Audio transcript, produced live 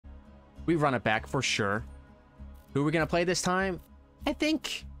We run it back for sure. Who are we gonna play this time? I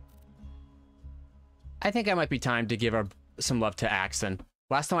think I might be time to give some love to Axton.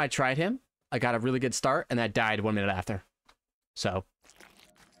 Last time I tried him, I got a really good start, and I died 1 minute after. So,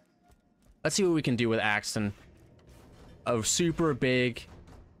 let's see what we can do with Axton. A super big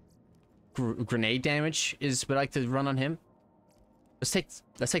grenade damage is what I like to run on him. Let's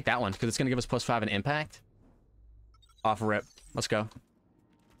take that one, because it's going to give us +5 in impact. Off rip. Let's go.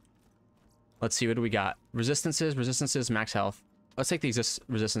 Let's see, what do we got? Resistances, max health. Let's take these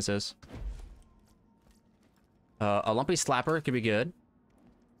resistances. A lumpy slapper could be good.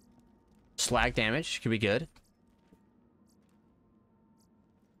 Slag damage could be good.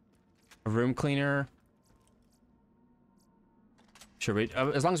 A room cleaner. Sure,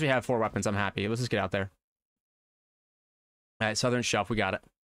 as long as we have 4 weapons, I'm happy. Let's just get out there. All right, Southern Shelf, we got it.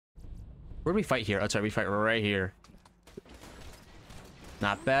 Where do we fight here? That's right, we fight right here.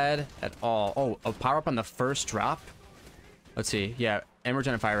 Not bad at all. Oh, a power up on the first drop. Let's see. Yeah, Emergen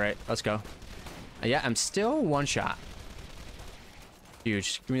and Fire Rate. Let's go. Yeah, I'm still 1 shot.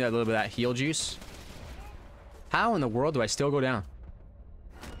 Huge. Give me that little bit of that heal juice. How in the world do I still go down?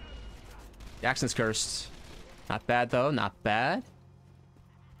 Jackson's cursed. Not bad, though. Not bad.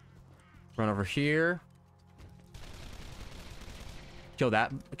 Run over here. Kill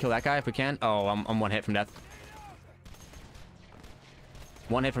that guy if we can. Oh, I'm 1 hit from death.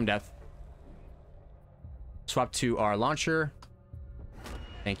 1 hit from death. Swap to our launcher.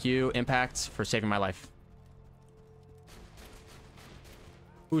 Thank you, Impact, for saving my life.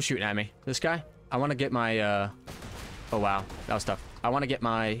 Who's shooting at me? This guy? I want to get my, Oh, wow. That was tough. I want to get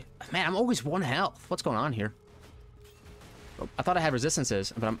my... Man, I'm always 1 health. What's going on here? I thought I had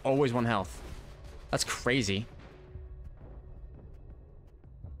resistances, but I'm always 1 health. That's crazy.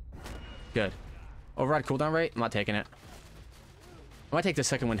 Good. Override cooldown rate? I'm not taking it. I might take the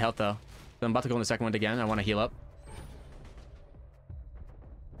second wind health, though. I'm about to go in the second wind again. I want to heal up.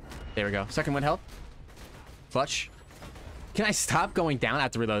 There we go. Second wind health. Clutch. Can I stop going down? I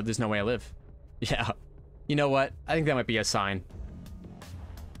have to reload. There's no way I live. Yeah. You know what? I think that might be a sign.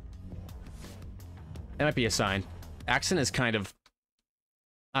 That might be a sign. Axton is kind of...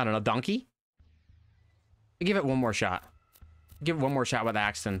 I don't know, donkey? I'll give it 1 more shot. Give it 1 more shot with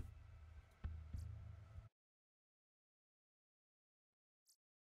Axton.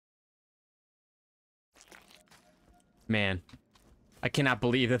 Man. I cannot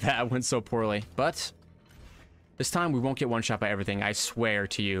believe that went so poorly. But this time we won't get 1 shot by everything. I swear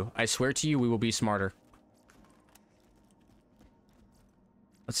to you. I swear to you we will be smarter.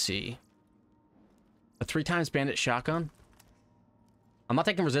 Let's see. A 3x bandit shotgun. I'm not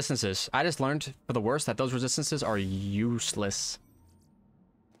taking resistances. I just learned for the worst that those resistances are useless.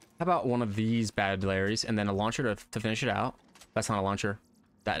 How about one of these bad Larrys and then a launcher to finish it out? That's not a launcher.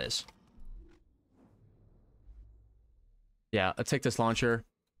 That is. Yeah, let's take this launcher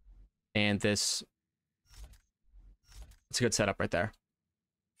and this. It's a good setup right there.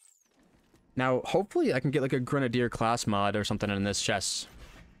 Now, hopefully I can get like a Grenadier class mod or something in this chest.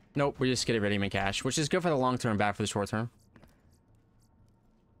 Nope, we just get it ready in cash, which is good for the long term, bad for the short term.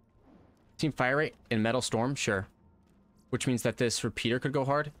 Team fire rate in Metal Storm, sure. Which means that this repeater could go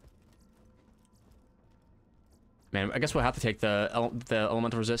hard. Man, I guess we'll have to take the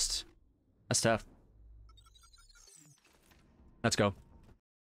elemental resist. That's tough. Let's go.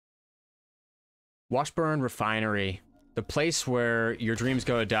 Washburn Refinery. The place where your dreams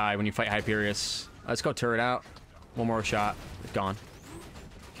go to die when you fight Hyperius. Let's go turret out. 1 more shot. It's gone.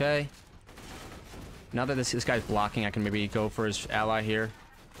 Okay. Now that this guy's blocking, I can maybe go for his ally here.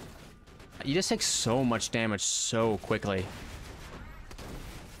 You just take so much damage so quickly.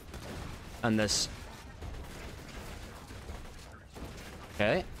 On this.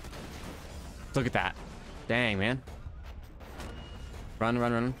 Okay. Look at that. Dang, man. Run,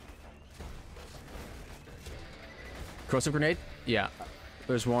 run, run. Corrosive grenade? Yeah.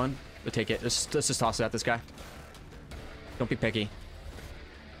 There's one. We'll take it. Let's just toss it at this guy. Don't be picky.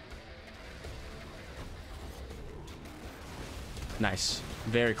 Nice.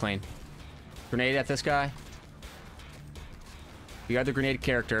 Very clean. Grenade at this guy. We got the grenade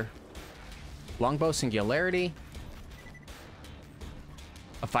character. Longbow Singularity.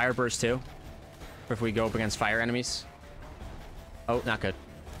 A fire burst too. If we go up against fire enemies. Oh, not good.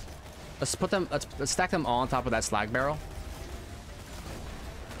 Let's put them. Let's stack them all on top of that slag barrel.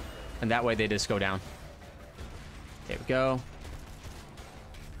 And that way they just go down. There we go.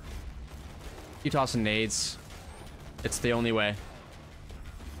 Keep tossing nades. It's the only way.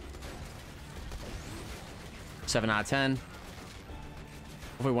 7 out of 10.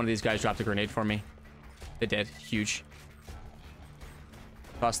 Hopefully one of these guys dropped a grenade for me. They did. Huge.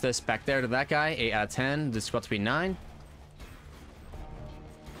 Toss this back there to that guy. 8 out of 10. This is about to be 9.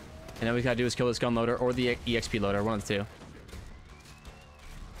 And then we gotta do is kill this gun loader or the EXP loader. One of the two.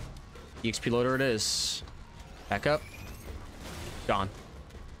 EXP loader it is. Back up. Gone.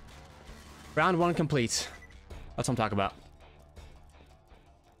 Round 1 complete. That's what I'm talking about.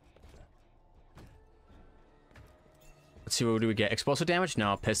 Let's see, what do we get? Explosive damage?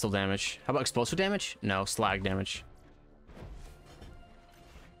 No. Pistol damage. How about explosive damage? No. Slag damage.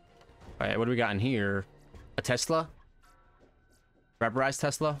 Alright, what do we got in here? A Tesla? Rubberized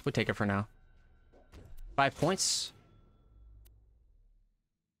Tesla? We'll take it for now. 5 points.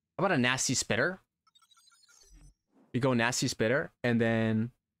 How about a nasty spitter? We go nasty spitter, and then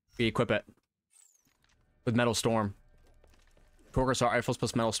we equip it with metal storm. Torque assault rifles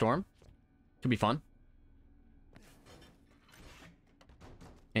plus metal storm. Could be fun.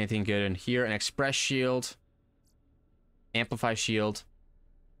 Anything good in here? An express shield. Amplify shield.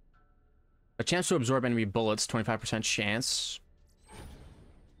 A chance to absorb enemy bullets. 25% chance.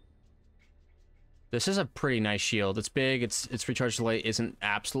 This is a pretty nice shield. It's big. Its recharge delay isn't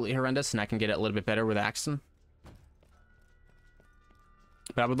absolutely horrendous, and I can get it a little bit better with Axton.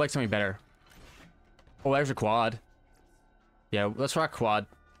 But I would like something better. Oh, there's a quad. Yeah, let's rock quad.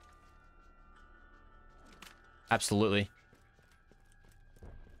 Absolutely.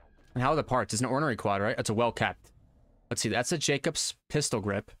 And how are the parts? It's an ordinary quad, right? It's a well kept. Let's see. That's a Jacobs pistol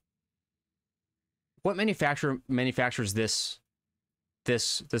grip. What manufacturer manufactures this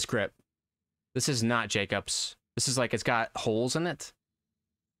grip? This is not Jacobs. This is like, it's got holes in it.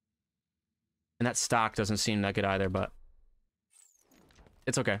 And that stock doesn't seem that good either, but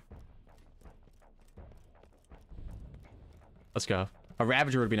it's okay. Let's go. A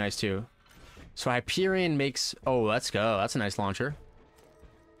Ravager would be nice too. So Hyperion makes... Oh, let's go. That's a nice launcher.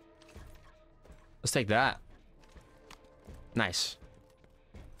 Let's take that. Nice.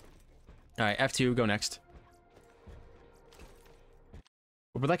 Alright, F2, go next.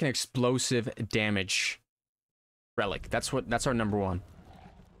 We're like an explosive damage relic. That's our number 1.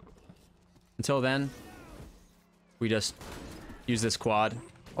 Until then, we just use this quad.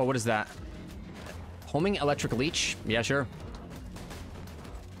 Oh, what is that? Homing electric leech? Yeah, sure.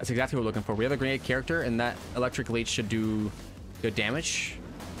 That's exactly what we're looking for. We have a grenade character, and that electric leech should do good damage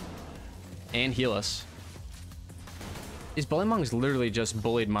and heal us. These bully monks literally just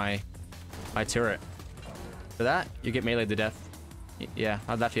bullied my turret. For that, you get meleeed to death. Yeah,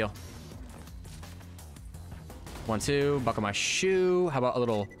 how'd that feel? 1, 2, buckle my shoe. How about a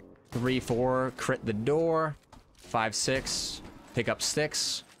little 3, 4, crit the door. 5, 6, pick up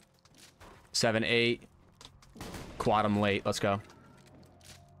sticks. 7, 8, quad him late. Let's go.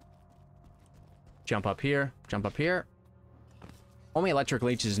 Jump up here. Jump up here. Only electric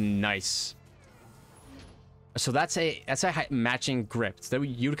leech is nice. So that's a matching grip. So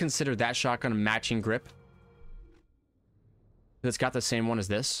you'd consider that shotgun a matching grip. It's got the same one as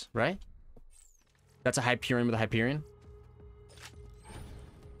this, right? That's a Hyperion with a Hyperion.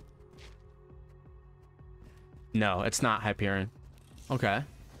 No, it's not Hyperion. Okay.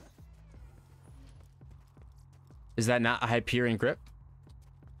 Is that not a Hyperion grip?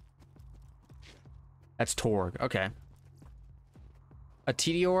 That's Torg. Okay. A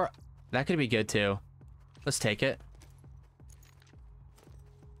Tediore, that could be good too. Let's take it.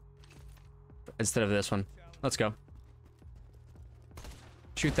 Instead of this one. Let's go.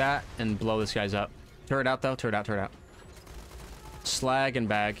 Shoot that and blow this guy's up. Turret out though. Turret out, turret out. Slag and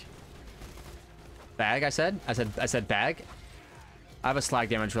bag. Bag, I said? I said bag. I have a slag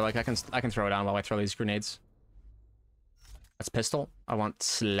damage relic. I can throw it on while I throw these grenades. That's pistol. I want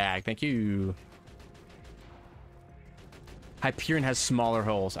slag. Thank you. Hyperion has smaller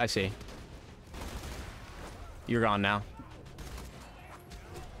holes. I see. You're gone now.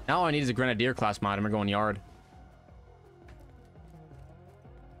 Now all I need is a Grenadier class mod and we're going yard.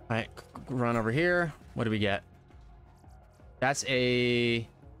 Alright, run over here. What do we get? That's a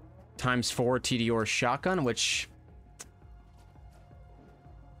 ×4 Tediore shotgun, which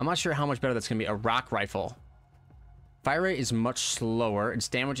I'm not sure how much better that's going to be. A rock rifle. Fire rate is much slower. Its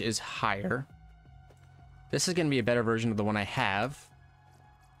damage is higher. This is going to be a better version of the one I have.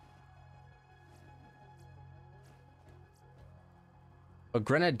 A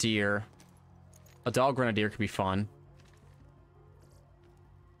Grenadier. A Dahl Grenadier could be fun.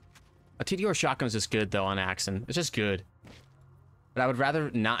 A Tediore shotgun is just good, though, on Axon. It's just good. But I would rather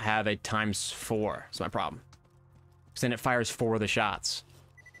not have a ×4. That's my problem. Because then it fires 4 of the shots.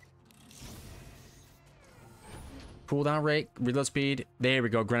 Cooldown rate, reload speed. There we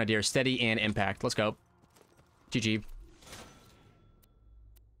go. Grenadier. Steady and impact. Let's go. GG.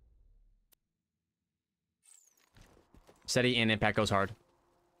 Steady and impact goes hard.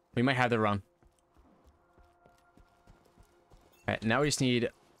 We might have the run. Alright, now we just need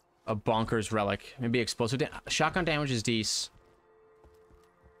a bonkers relic. Maybe explosive shotgun damage is decent.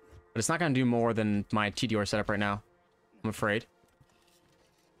 But it's not going to do more than my TDR setup right now. I'm afraid.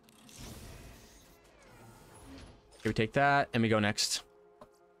 Okay, we take that, and we go next.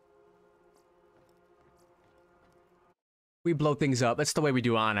 We blow things up. That's the way we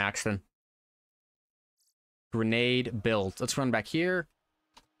do on Axton. Grenade build. Let's run back here.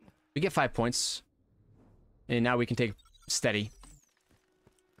 We get 5 points. And now we can take steady.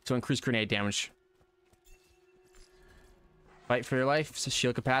 So increase grenade damage. Fight for your life.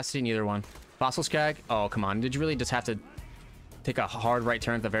 Shield capacity. Neither one. Fossil Skag. Oh, come on. Did you really just have to take a hard right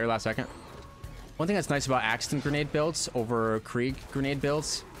turn at the very last second? One thing that's nice about Axton grenade builds over Krieg grenade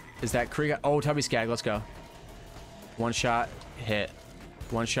builds is that Krieg... Oh, Tubby Skag. Let's go. One shot. Hit.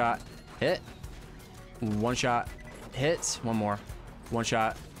 One shot. Hit. One shot. Hit. One more. One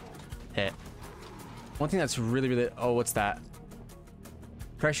shot. Hit. One thing that's really, really... Oh, what's that?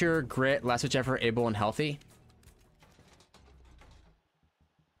 Pressure, grit, last ditch effort, able, and healthy.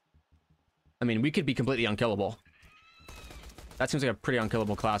 I mean, we could be completely unkillable. That seems like a pretty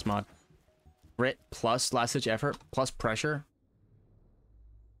unkillable class mod. Grit plus last ditch effort plus pressure.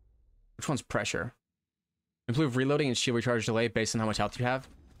 Which one's pressure? Improve reloading and shield recharge delay based on how much health you have.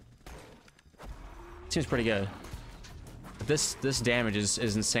 Seems pretty good. But this damage is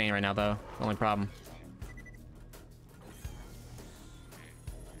insane right now, though. The only problem.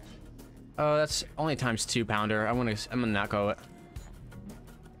 Oh, that's only times 2 pounder. I'm gonna not go it.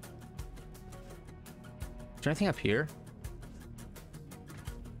 Is there anything up here?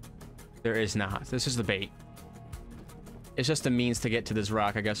 There is not. This is the bait. It's just a means to get to this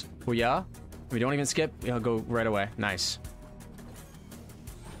rock, I guess. Oh yeah? We don't even skip. We'll go right away. Nice.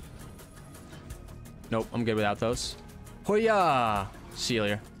 Nope, I'm good without those. Hoya! See you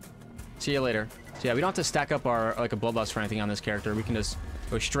later. See you later. So yeah, we don't have to stack up our like a bloodlust or anything on this character. We can just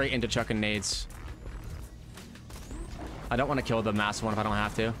go straight into chucking nades. I don't want to kill the massive one if I don't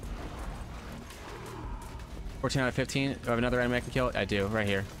have to. 14 out of 15. Do I have another enemy I can kill? I do, right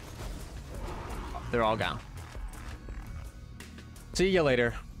here. They're all gone. See you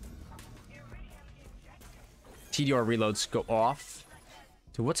later. TDR reloads go off.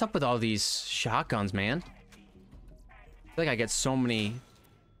 Dude, what's up with all these shotguns, man? I feel like I get so many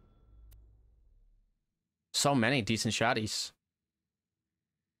decent shotties.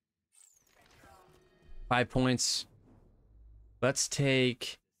 5 points. Let's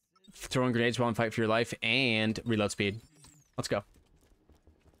take throwing grenades while in fight for your life and reload speed. Let's go.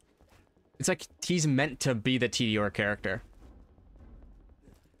 It's like he's meant to be the TDR character.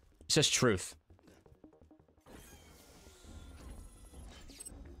 It's just truth.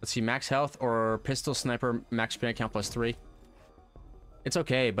 Let's see, max health or pistol sniper max grenade count +3. It's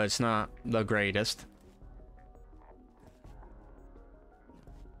okay, but it's not the greatest.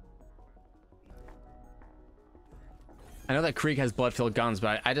 I know that Krieg has blood-filled guns,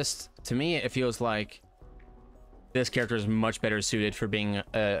 but I just, to me, it feels like this character is much better suited for being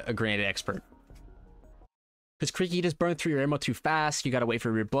a grenade expert. Because Krieg, you just burn through your ammo too fast. You gotta wait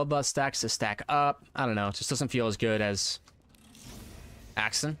for your bloodlust stacks to stack up. I don't know. It just doesn't feel as good as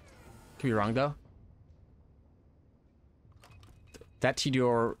Axton. Could be wrong, though. That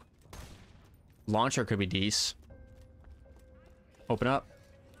TDR launcher could be decent. Open up.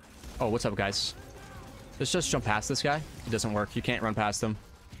 Oh, what's up, guys? Let's just jump past this guy. It doesn't work. You can't run past him.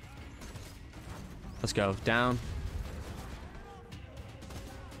 Let's go. Down.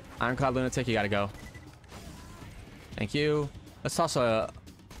 Ironclad Lunatic, you gotta go. Thank you. Let's toss a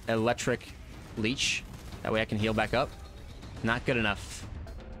electric leech. That way I can heal back up. Not good enough.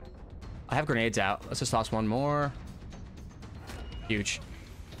 I have grenades out. Let's just toss one more. Huge.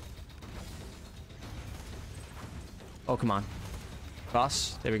 Oh, come on.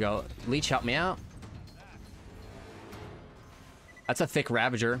 Toss. There we go. Leech, help me out. That's a thick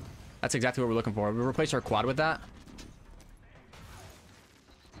Ravager. That's exactly what we're looking for. We replace our quad with that.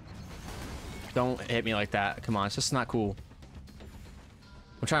 Don't hit me like that. Come on, it's just not cool.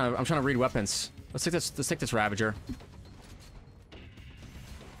 I'm trying to read weapons. Let's take this Ravager.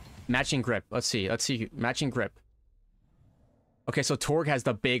 Matching grip. Let's see. Matching grip. Okay, so Torg has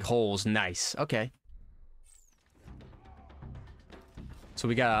the big holes. Nice. Okay. So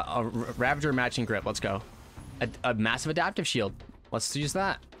we got a Ravager matching grip. Let's go. A massive adaptive shield. Let's use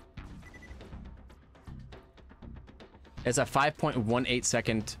that. It's a 5.18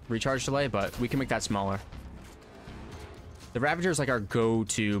 second recharge delay, but we can make that smaller. The Ravager is like our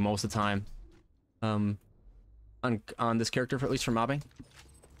go-to most of the time. On this character, at least for mobbing.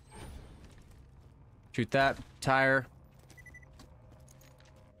 Shoot that. Tire.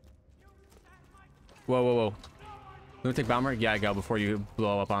 Whoa, whoa, whoa. Lunatic Bomber? Yeah, go before you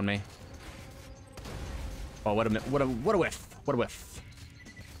blow up on me. Oh, what a whiff. What a whiff.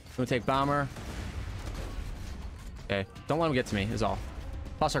 Lunatic Bomber. Okay, don't let him get to me, is all.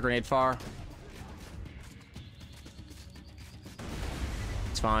 Toss our grenade far.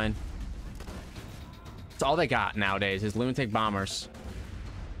 It's fine. It's all they got nowadays is Lunatic Bombers.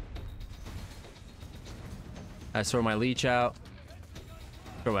 I throw my leech out.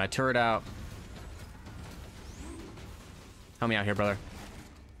 Throw my turret out. Help me out here, brother.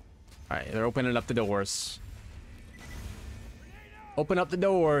 Alright, they're opening up the doors. Open up the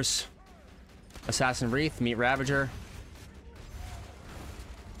doors. Assassin Wreath, meet Ravager.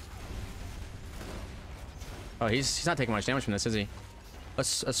 Oh, he's not taking much damage from this, is he?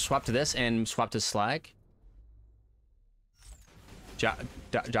 Let's swap to this and swap to Slag.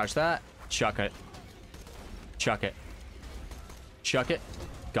 Dodge that. Chuck it. Chuck it. Chuck it.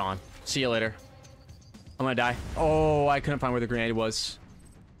 Gone. See you later. I'm gonna die. Oh, I couldn't find where the grenade was.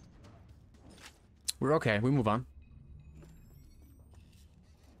 We're okay. We move on.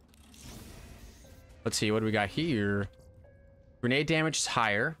 Let's see. What do we got here? Grenade damage is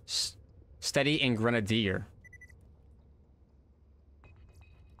higher. Steady and Grenadier.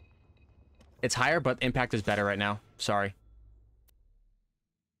 It's higher, but impact is better right now. Sorry.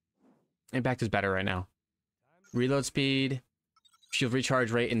 Impact is better right now. Reload speed, shield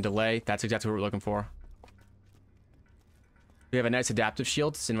recharge rate, and delay. That's exactly what we're looking for. We have a nice adaptive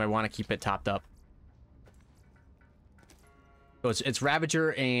shield, so I want to keep it topped up. So it's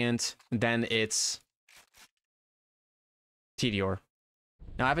Ravager, and then it's Tediore.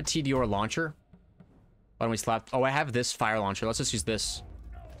 Now I have a Tediore launcher. Why don't we slap... Oh, I have this fire launcher. Let's just use this.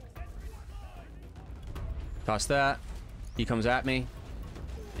 Toss that. He comes at me.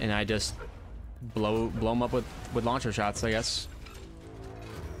 And I just blow him up with launcher shots, I guess.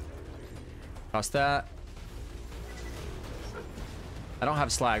 Toss that. I don't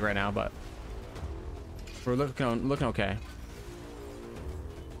have Slag right now, but we're looking okay.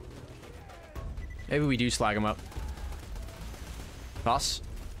 Maybe we do slag him up. Toss.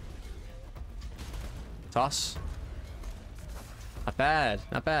 Toss. Not bad.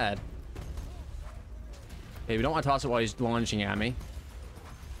 Not bad. Okay, we don't want to toss it while he's lunging at me.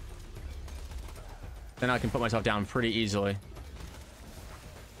 Then I can put myself down pretty easily.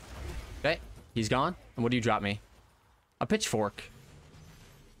 Okay, he's gone. And what do you drop me? A pitchfork.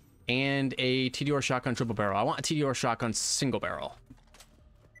 And a Tediore shotgun triple barrel. I want a Tediore shotgun single barrel.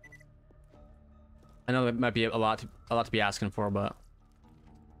 I know that might be a lot to be asking for, but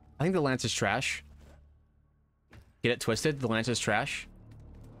I think the lance is trash. Get it twisted? The lance is trash.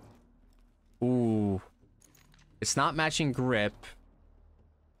 Ooh. It's not matching grip.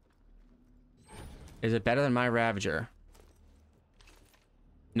 Is it better than my Ravager?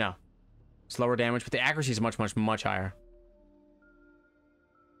 No. Slower damage, but the accuracy is much higher.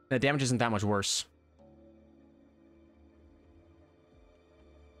 The damage isn't that much worse.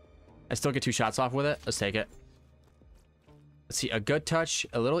 I still get 2 shots off with it. Let's take it. Let's see. A good touch,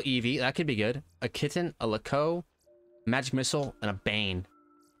 a little Eevee. That could be good. A kitten, a Laco, magic missile, and a Bane.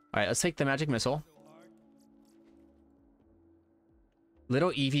 All right, let's take the magic missile.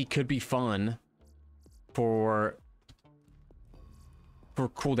 Little Eevee could be fun for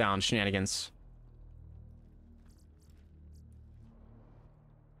cooldown shenanigans.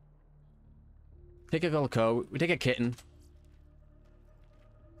 Take a Laco. We take a kitten.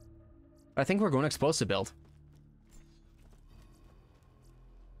 I think we're going explosive build.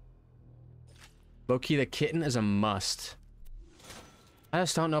 Low-key, the kitten is a must. I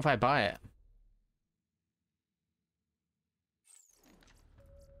just don't know if I buy it.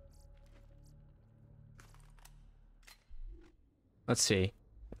 Let's see.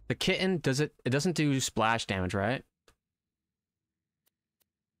 The kitten, it doesn't do splash damage, right?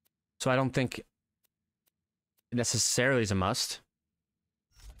 So I don't think it necessarily is a must.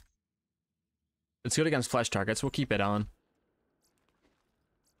 It's good against flesh targets. We'll keep it on.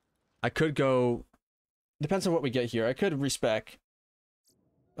 I could go... Depends on what we get here. I could respec.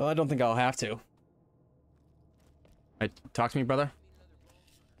 Well, I don't think I'll have to. Right, talk to me, brother.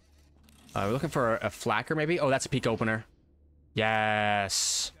 We're looking for a flacker, maybe? Oh, that's a peak opener.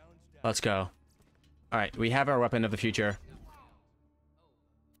 Yes. Let's go. Alright, we have our weapon of the future.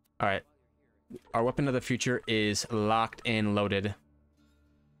 Alright. Our weapon of the future is locked and loaded.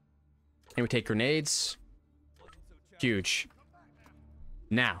 And we take grenades. Huge.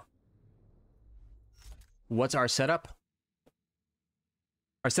 Now. What's our setup?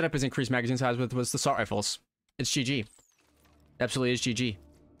 Our setup is increased magazine size with the assault rifles. It's GG. Absolutely is GG.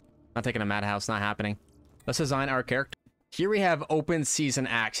 Not taking a madhouse, not happening. Let's design our character. Here we have open season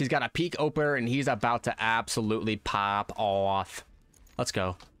axe. He's got a peak opener and he's about to absolutely pop off. Let's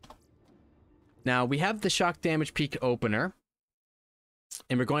go. Now we have the shock damage peak opener.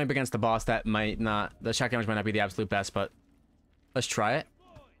 And we're going up against the boss that might not... The shock damage might not be the absolute best, but let's try it.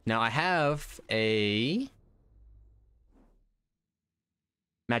 Now I have a...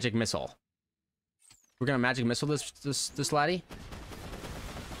 magic missile. We're gonna magic missile this laddie.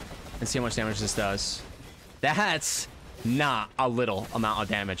 And see how much damage this does. That's not a little amount of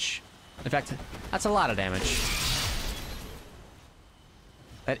damage. In fact, that's a lot of damage.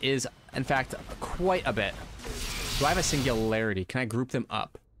 That is, in fact, quite a bit. Do I have a singularity? Can I group them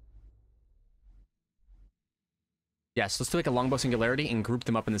up? Yes, let's take a longbow singularity and group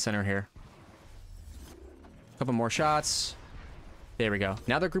them up in the center here. A couple more shots. There we go.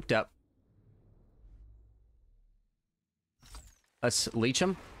 Now they're grouped up. Let's leech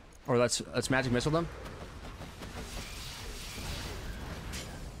them. Or let's magic missile them.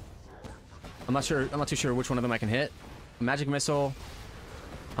 I'm not too sure which one of them I can hit. Magic missile.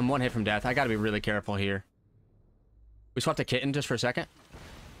 I'm one hit from death. I gotta be really careful here. We swap the kitten just for a second.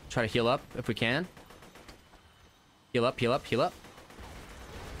 Try to heal up if we can. Heal up, heal up, heal up.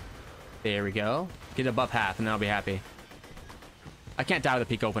 There we go. Get above half and then I'll be happy. I can't die with a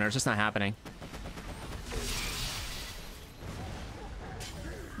peak opener. It's just not happening.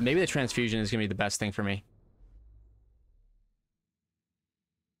 Maybe the transfusion is going to be the best thing for me.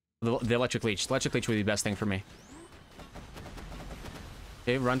 The electric leech. The electric leech would be the best thing for me.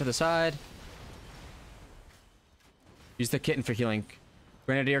 Okay, run to the side. Use the kitten for healing.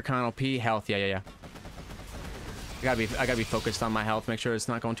 Grenadier, Colonel P, health. Yeah. I gotta be focused on my health. Make sure it's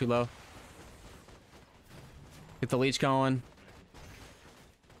not going too low. Get the leech going.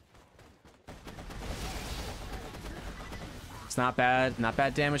 It's not bad. Not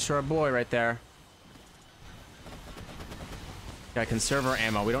bad damage to our boy right there. Gotta conserve our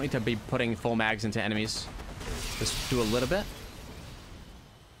ammo. We don't need to be putting full mags into enemies. Just do a little bit.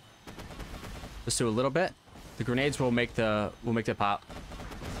 Just do a little bit. The grenades will make the pop.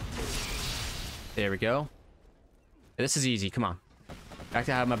 There we go. This is easy. Come on. Back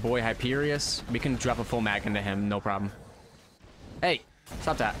to have my boy Hyperius. We can drop a full mag into him. No problem. Hey,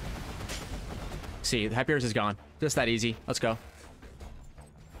 stop that. See, the Hyperius is gone. Just that easy. Let's go.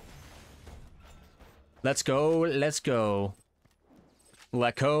 Let's go. Let's go.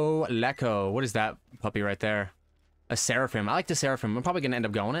 Lecco. What is that puppy right there? A Seraphim. I like the Seraphim. I'm probably going to end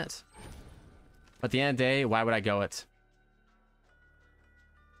up going it. But at the end of the day, why would I go it?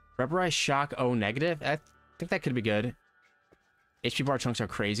 Rubberized shock O negative? I think that could be good. HP bar chunks are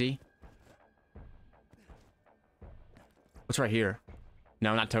crazy. What's right here?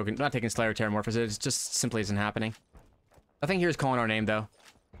 No, not taking Slayer Terramorphos. It just simply isn't happening. Nothing here is calling our name, though.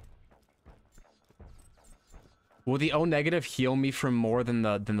 Will the O negative heal me from more than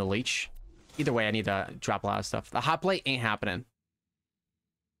the leech? Either way, I need to drop a lot of stuff. The hot plate ain't happening.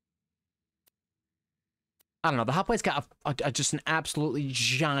 I don't know. The hot plate's got just an absolutely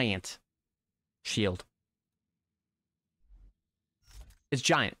giant shield. It's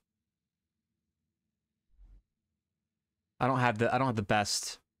giant. I don't have the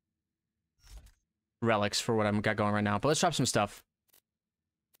best relics for what I've got going right now. But let's drop some stuff.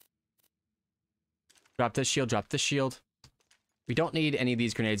 Drop this shield, drop this shield. We don't need any of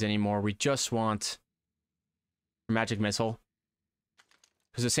these grenades anymore. We just want a magic missile.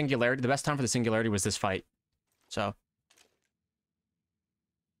 Because the singularity, the best time for the singularity was this fight. So.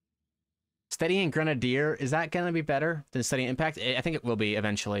 Steady and Grenadier, is that going to be better than Steady Impact? I think it will be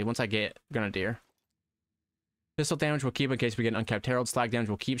eventually, once I get Grenadier. Pistol damage will keep in case we get an uncapped Herald. Slag damage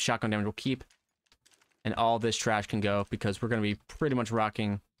will keep. Shotgun damage will keep. And all this trash can go because we're going to be pretty much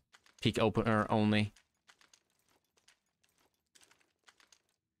rocking peak opener only.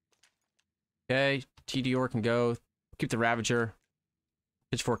 Okay, TDR can go. Keep the Ravager.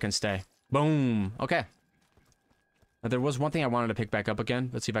 Pitchfork can stay. Boom. Okay. Now, there was one thing I wanted to pick back up again.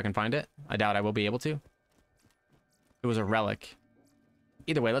 Let's see if I can find it. I doubt I will be able to. It was a relic.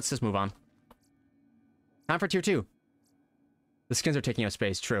 Either way, let's just move on. Time for tier 2. The skins are taking up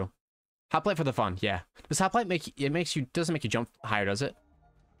space, true. Hot plate for the fun, yeah. Does hot plate doesn't make you jump higher, does it?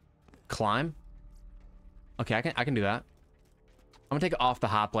 Climb? Okay, I can do that. I'm gonna take off the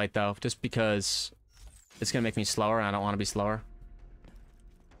hot plate though, just because it's gonna make me slower and I don't want to be slower.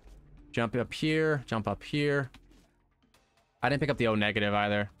 Jump up here, jump up here. I didn't pick up the O negative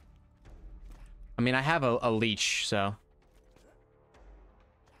either. I mean, I have a leech, so.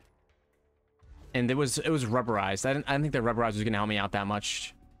 And it was rubberized. I didn't think the rubberized was gonna help me out that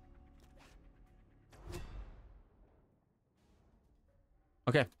much.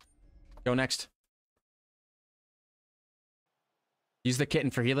 Okay, go next. Use the kitten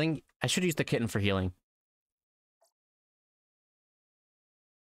for healing. I should use the kitten for healing.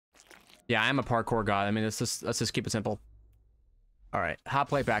 Yeah, I'm a parkour god. I mean, let's just keep it simple. All right, hot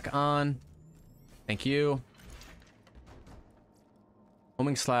plate back on. Thank you.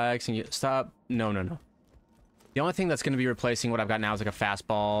 Homing slags. Can you stop? No, no, no. The only thing that's going to be replacing what I've got now is like a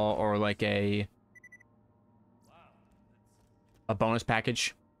fastball or like a bonus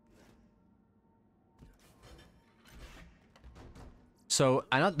package. So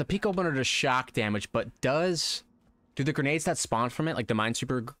I know the peak opener does shock damage, but do the grenades that spawn from it, like the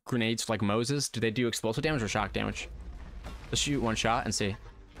minesweeper grenades like Moses, do they do explosive damage or shock damage? Let's shoot one shot and see.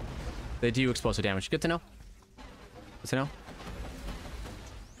 They do explosive damage. Good to know. Good to know.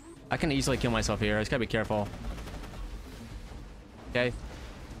 I can easily kill myself here. I just gotta be careful. Okay.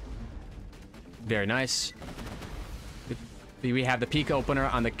 Very nice. We have the peak opener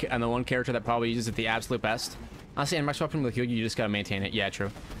on the one character that probably uses it the absolute best. Honestly, in max weapon with heal, you just gotta maintain it. Yeah, true.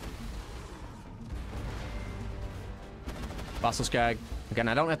 Fossil Skag. Again,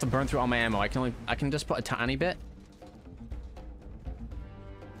 I don't have to burn through all my ammo. I can just put a tiny bit.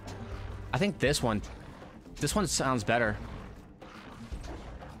 I think this one sounds better.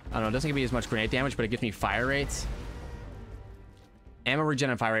 I don't know, it doesn't give me as much grenade damage, but it gives me fire rates. Ammo regen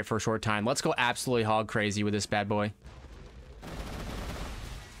and fire rate for a short time. Let's go absolutely hog crazy with this bad boy.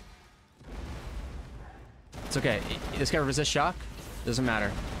 It's okay. This guy resists shock. Doesn't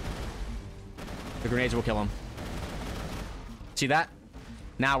matter. The grenades will kill him. See that?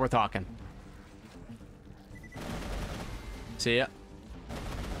 Now we're talking. See ya.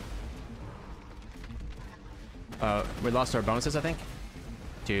 We lost our bonuses, I think.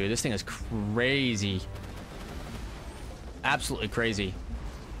 Dude, this thing is crazy. Absolutely crazy.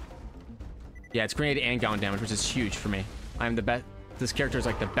 Yeah, it's grenade and gown damage, which is huge for me. I'm the best. This character is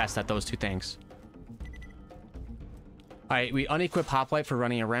like the best at those two things. All right, we unequip Hoplite for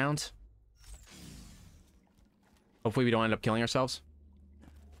running around. Hopefully we don't end up killing ourselves.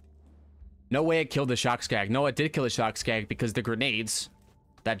 No way it killed the shock skag. No, it did kill the shock skag because the grenades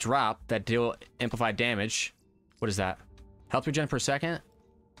that drop, that deal amplified damage. What is that? Health regen per second?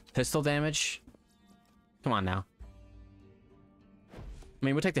 Pistol damage? Come on now. I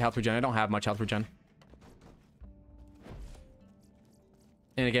mean, we'll take the health regen. I don't have much health regen.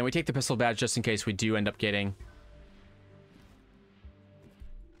 And again, we take the pistol badge just in case we do end up getting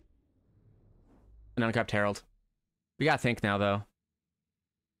an uncapped herald. We gotta think now, though.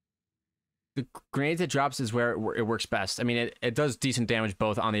 The grenade that drops is where it works best. I mean, it does decent damage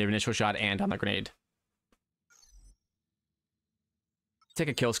both on the initial shot and on the grenade. Take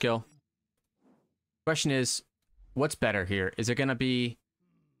a kill skill. Question is, what's better here? Is it gonna be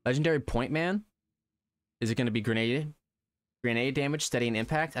legendary point man? Is it gonna be grenade damage, steady and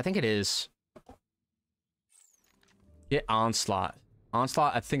impact? I think it is. Get onslaught.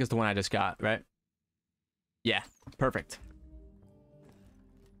 Onslaught, I think is the one I just got, right? Yeah, perfect.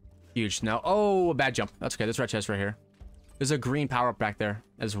 Huge. Now, oh, a bad jump. That's okay. There's red chest right here. There's a green power up back there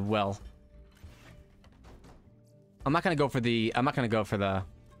as well. I'm not gonna go for the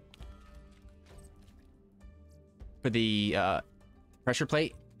pressure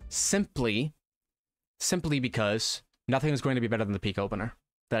plate simply because nothing is going to be better than the peak opener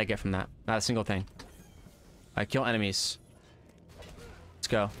that I get from that. Not a single thing. I kill enemies. Let's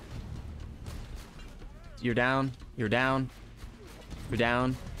go. You're down. You're down. You're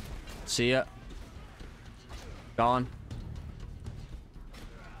down. See ya. Gone.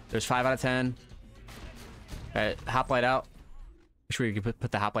 There's 5 out of 10. Alright, hoplite out. Make sure you can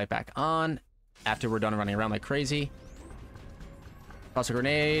put the hoplite back on after we're done running around like crazy. Toss a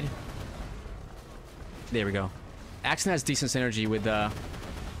grenade. There we go. Axon has decent synergy with the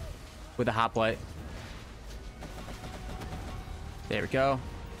hoplite. There we go.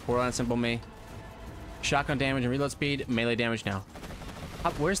 Borderlands simple me. Shotgun damage and reload speed. Melee damage now.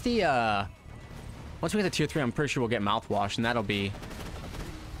 Where's the once we get to tier 3, I'm pretty sure we'll get mouthwash, and that'll be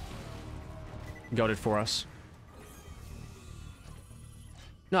goated for us.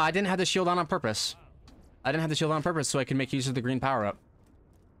 No, I didn't have the shield on purpose. I didn't have the shield on purpose so I could make use of the green power up.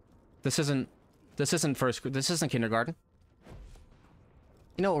 This isn't kindergarten.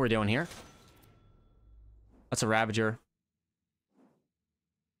 You know what we're doing here. That's a Ravager.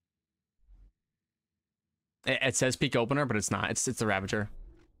 It says peak opener, but it's not. It's the Ravager.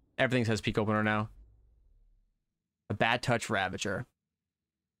 Everything says peak opener now. A bad touch Ravager.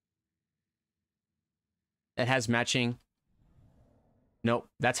 It has matching. Nope,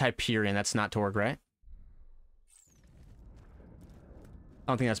 that's Hyperion. That's not Torg, right? I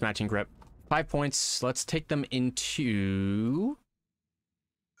don't think that's matching grip. 5 points. Let's take them into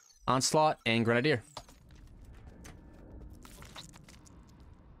Onslaught and Grenadier.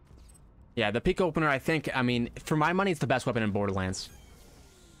 Yeah, the peak opener, I think, I mean, for my money, it's the best weapon in Borderlands.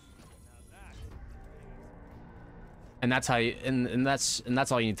 And that's how you, and that's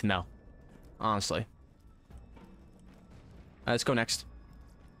all you need to know, honestly. Let's go next.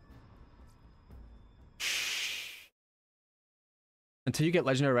 Until you get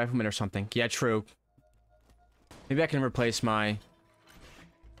legendary rifleman or something. Yeah, true. Maybe I can replace my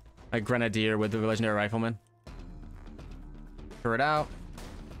grenadier with the legendary rifleman. Throw it out.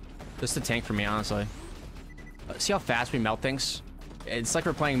 Just a tank for me, honestly. See how fast we melt things? It's like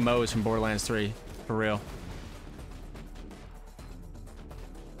we're playing Moe's from Borderlands 3, for real.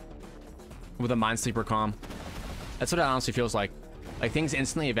 With a Minesweeper comm. That's what it honestly feels like. Like, things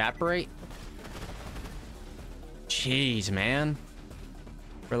instantly evaporate. Jeez, man.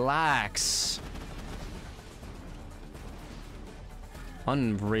 Relax.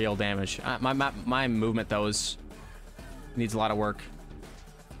 Unreal damage. My movement, though, needs a lot of work.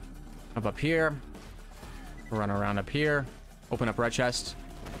 Up here. Run around up here. Open up red chest.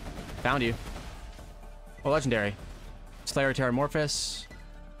 Found you. Oh, legendary. Slayer Terramorphous.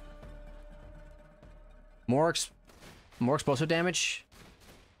 More explosive damage.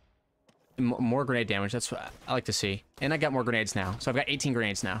 More grenade damage. That's what I like to see. And I got more grenades now. So I've got 18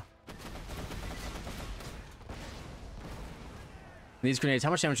 grenades now. These grenades, how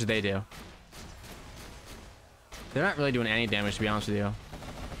much damage do they do? They're not really doing any damage, to be honest with you.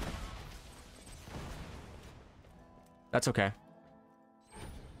 That's okay.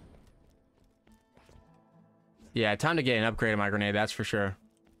 Yeah, time to get an upgrade on my grenade, that's for sure.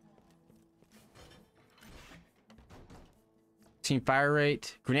 Team fire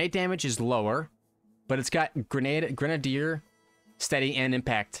rate. Grenade damage is lower, but it's got grenadier, steady, and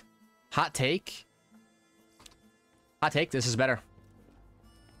impact. Hot take. Hot take, this is better.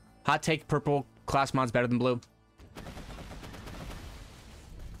 Hot take, purple class mod's better than blue.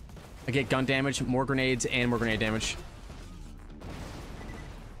 I get gun damage, more grenades, and more grenade damage.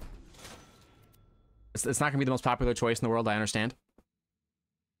 It's not going to be the most popular choice in the world, I understand.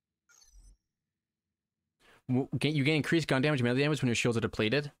 You gain increased gun damage and melee damage when your shields are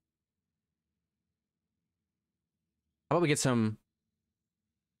depleted. How about we get some...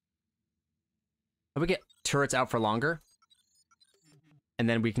 How about we get turrets out for longer? And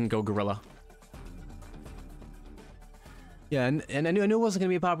then we can go gorilla. Yeah, and I knew it wasn't going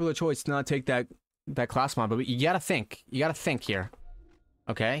to be a popular choice to not take that class mod, but you gotta think. You gotta think here.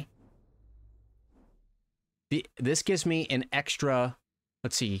 Okay? This gives me an extra...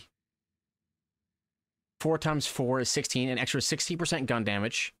 Let's see. 4 times 4 is 16, an extra 60% gun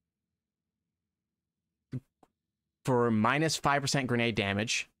damage. For minus 5% grenade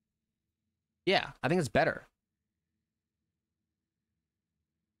damage. Yeah, I think it's better.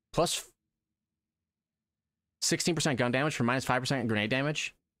 Plus 16% gun damage for minus 5% grenade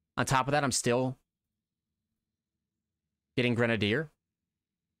damage. On top of that, I'm still getting grenadier.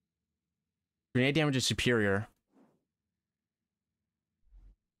 Grenade damage is superior.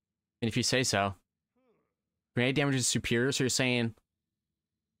 And if you say so. Grenade damage is superior, so you're saying...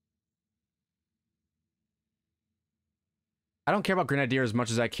 I don't care about grenadier as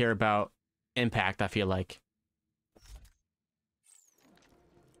much as I care about impact, I feel like.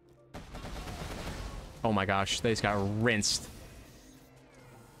 Oh my gosh, they just got rinsed.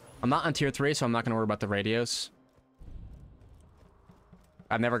 I'm not on tier 3, so I'm not going to worry about the radios.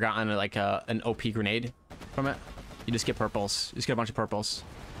 I've never gotten like an OP grenade from it. You just get purples. You just get a bunch of purples.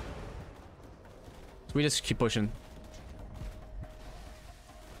 So we just keep pushing.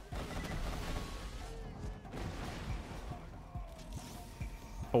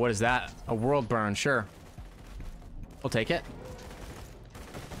 Oh, what is that? A world burn, sure. We'll take it.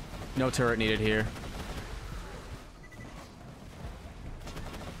 No turret needed here.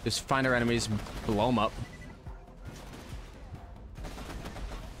 Just find our enemies, blow them up.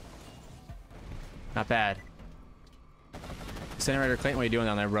 Not bad. Incinerator Clayton, what are you doing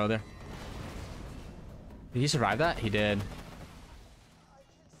down there, brother? Did he survive that? He did.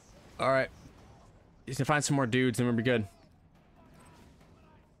 Alright. He's gonna find some more dudes and we'll be good.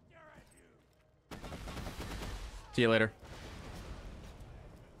 See you later.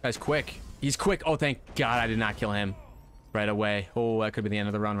 Guy's quick. He's quick. Oh, thank God I did not kill him right away. Oh, that could be the end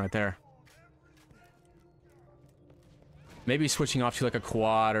of the run right there. Maybe switching off to like a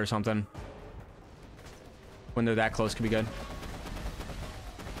quad or something. When they're that close could be good.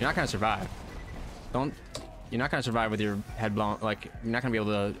 You're not gonna survive. You're not gonna survive with your head blown. Like, you're not gonna be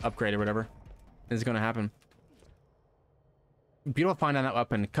able to upgrade or whatever. This is gonna happen. Beautiful find on that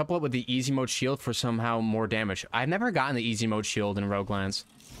weapon. Couple it with the easy mode shield for somehow more damage. I've never gotten the easy mode shield in Roguelands.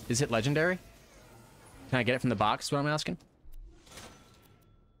 Is it legendary? Can I get it from the box? Is what I'm asking.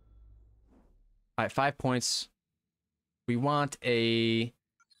 All right, 5 points. We want a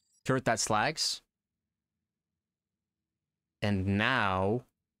turret that slags. And now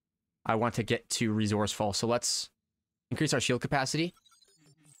I want to get to resourceful. So let's increase our shield capacity.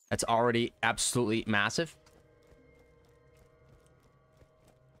 That's already absolutely massive.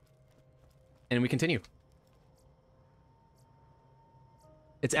 And we continue.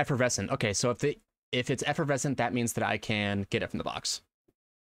 It's effervescent. Okay, so if it's effervescent, that means that I can get it from the box.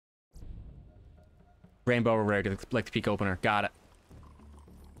 Rainbow rare, like the peak opener. Got it.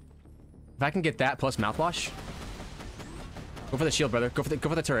 If I can get that plus mouthwash. Go for the shield, brother. Go for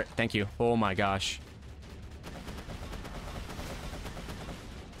the turret. Thank you. Oh my gosh.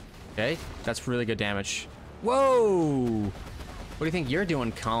 Okay, that's really good damage. Whoa! What do you think you're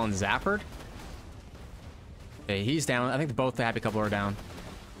doing, Colin Zappard? Okay, he's down. I think both the happy couple are down.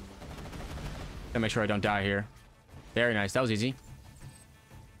 Gotta make sure I don't die here. Very nice. That was easy.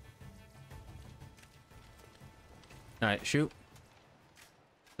 All right, shoot.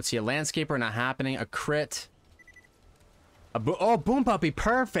 Let's see, a landscaper, not happening. A crit. Oh, boom puppy,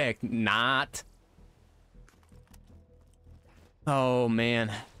 perfect. Not. Oh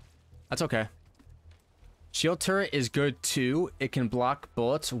man, that's okay. Shield turret is good too. It can block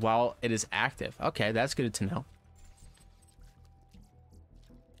bullets while it is active. Okay, that's good to know.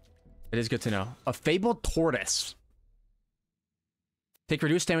 It is good to know. A fabled tortoise. Take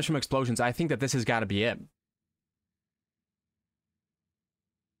reduced damage from explosions. I think that this has got to be it.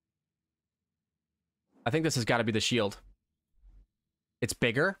 I think this has got to be the shield. It's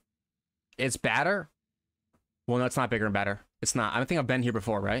bigger. It's badder. Well, no, it's not bigger and better. It's not. I think I've been here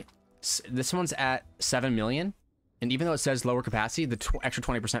before, right? This one's at 7 million. And even though it says lower capacity, the extra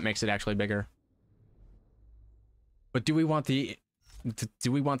 20% makes it actually bigger. But do we want the...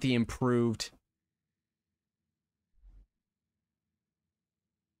 Do we want the improved...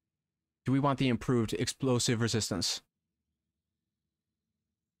 Do we want the improved explosive resistance?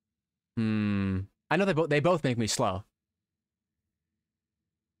 I know they both make me slow.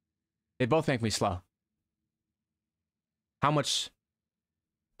 They both make me slow. How much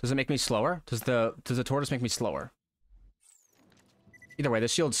does it make me slower? Does the tortoise make me slower? Either way, the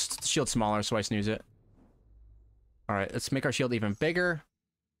shield's smaller, so I snooze it. All right, let's make our shield even bigger.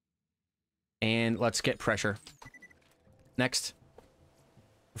 And let's get pressure. Next.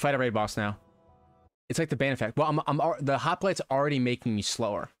 Fight a raid boss now. It's like the bane effect. Well, the hot plate's already making me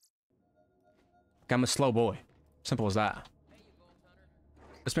slower. I'm a slow boy. Simple as that.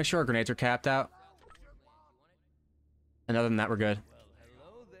 Let's make sure our grenades are capped out. And other than that, we're good.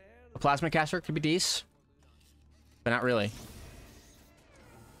 A plasma caster could be decent, but not really.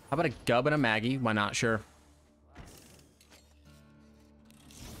 How about a Gub and a Maggie? Why not? Sure.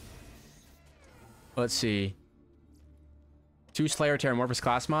 Let's see. 2 Slayer Terramorphous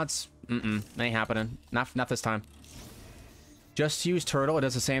class mods? Ain't happening. Not this time. Just use Turtle. It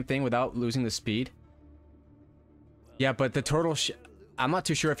does the same thing without losing the speed. Yeah, but the Turtle... I'm not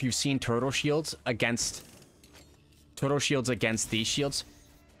too sure if you've seen Turtle Shields against... Turtle Shields against these shields.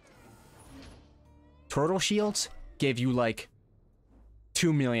 Turtle Shields give you, like,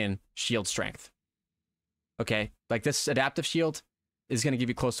 2 million shield strength. Okay? Like, this Adaptive Shield is going to give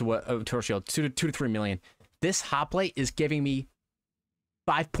you close to what a Turtle Shield. 2 to 3 million. This hot plate is giving me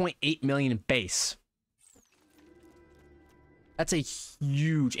 5.8 million base. That's a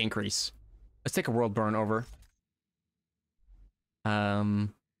huge increase. Let's take a world burn over. And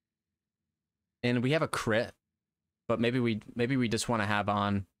we have a crit, but maybe we just want to have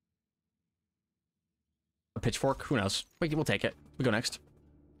on a pitchfork. Who knows? We'll take it. We go next.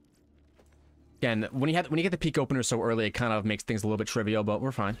 Again, when you get the peak opener so early, it kind of makes things a little bit trivial, but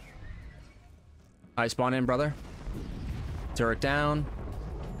we're fine. All right, spawn in, brother. Turret down.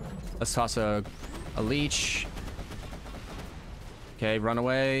 Let's toss a leech. Okay, run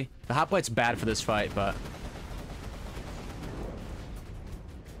away. The hot plate's bad for this fight, but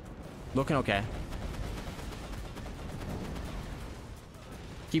looking okay.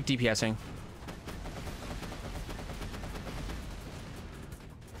 Keep DPSing.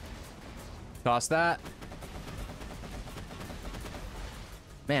 Toss that.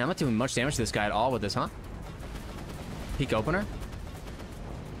 Man, I'm not doing much damage to this guy at all with this, huh? Peak opener?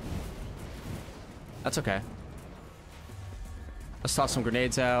 That's okay. Let's toss some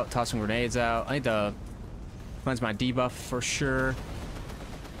grenades out. Toss some grenades out. I need to cleanse my debuff for sure.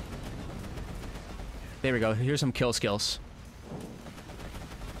 There we go. Here's some kill skills.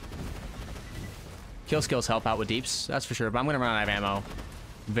 Kill skills help out with deeps, that's for sure. But I'm going to run out of ammo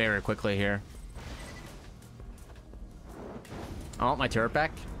very quickly here. I want my turret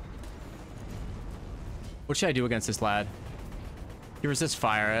back. What should I do against this lad? He resists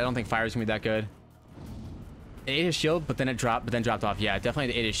fire. I don't think fire is going to be that good. It ate his shield, but then it dropped, dropped off. Yeah,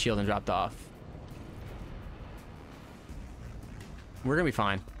 definitely ate his shield and dropped off. We're gonna be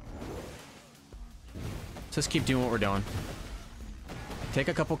fine. Let's just keep doing what we're doing. Take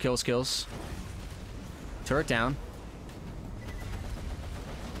a couple kill skills. Turret down.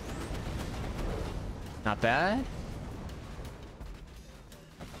 Not bad.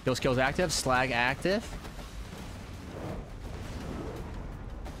 Kill skills active. Slag active.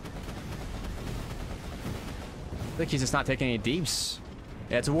 I think he's just not taking any deeps.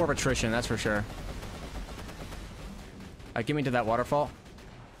 Yeah, it's a war of attrition, that's for sure. Alright, get me to that waterfall.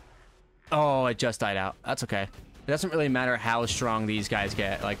 Oh, it just died out. That's okay. It doesn't really matter how strong these guys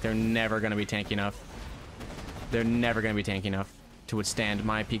get. Like, they're never going to be tanky enough. They're never going to be tanky enough to withstand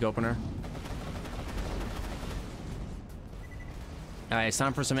my peak opener. Alright, it's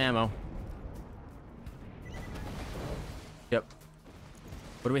time for some ammo. Yep.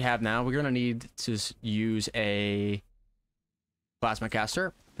 What do we have now? We're going to need to use a plasma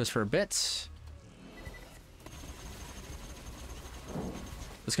caster just for a bit.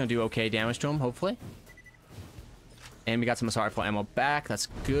 It's going to do okay damage to him, hopefully. And we got some assault rifle ammo back. That's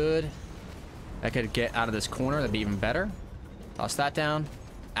good. I could get out of this corner. That'd be even better. Toss that down.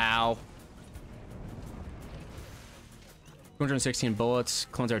 Ow. 216 bullets.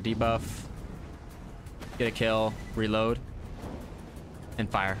 Cleanse our debuff. Get a kill. Reload. And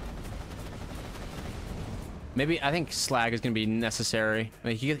fire. Maybe, I think slag is going to be necessary. I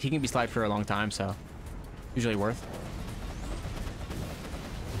mean, he can be slagged for a long time, so usually worth.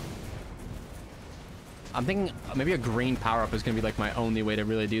 I'm thinking maybe a green power-up is going to be like my only way to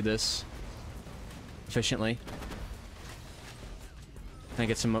really do this efficiently. Can I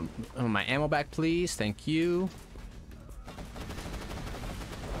get some of my ammo back, please? Thank you.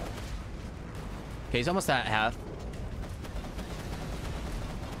 Okay, he's almost at half.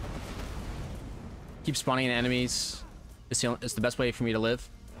 Keep spawning in enemies. It's the best way for me to live.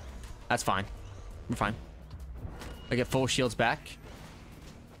 That's fine. We're fine. I get full shields back.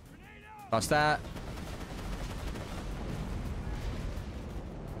 Lost that.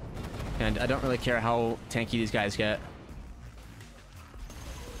 And I don't really care how tanky these guys get.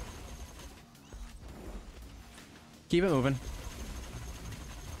 Keep it moving.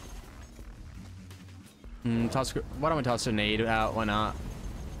 Why don't we toss a nade out? Why not?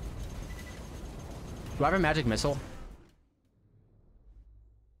 Do I have a magic missile?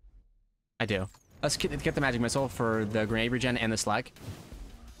 I do. Let's get the magic missile for the grenade regen and the slag.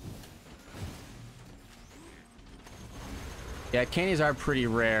 Yeah, candies are pretty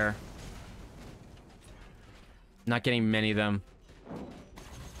rare. Not getting many of them.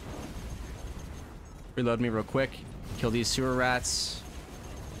 Reload me real quick. Kill these sewer rats.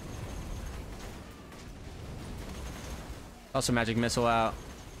 Also magic missile out.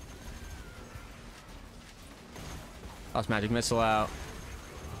 Also magic missile out.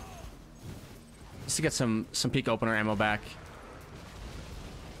 Just to get some peak opener ammo back.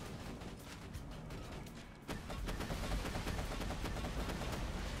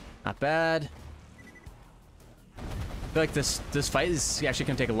 Not bad. I feel like this fight is actually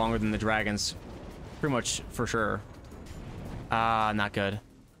gonna take longer than the dragons. Pretty much for sure. Ah, not good.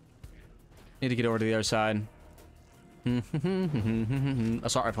 Need to get over to the other side.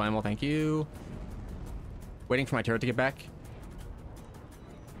 Assault rifle ammo, thank you. Waiting for my turret to get back.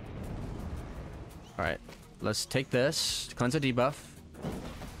 Alright, let's take this to cleanse a debuff.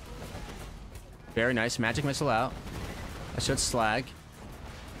 Very nice. Magic missile out. I should slag.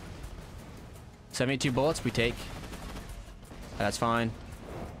 72 bullets we take. That's fine.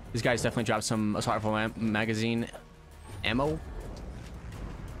 These guys definitely dropped some assault rifle magazine ammo.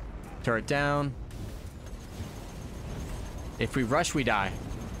 Turret down. If we rush, we die.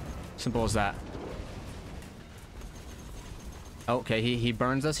 Simple as that. Okay, he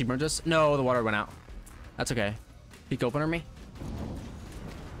burns us. He burns us. No, the water went out. That's okay. Peek opener me.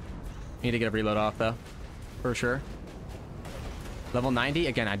 Need to get a reload off though, for sure. Level 90.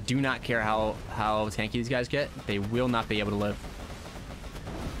 Again, I do not care how tanky these guys get. They will not be able to live.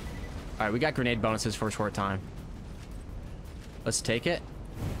 All right, we got grenade bonuses for a short time. Let's take it,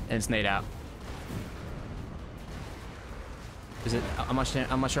 and it's nade out. Is it? I'm not sure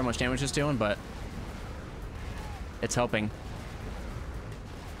how much damage it's doing, but it's helping.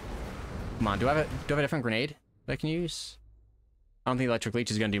 Come on, do I have a different grenade that I can use? I don't think electric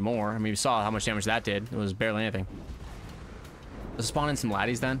leech is gonna do more. I mean, we saw how much damage that did. It was barely anything. Let's spawn in some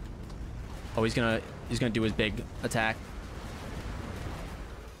laddies then. Oh, he's gonna do his big attack.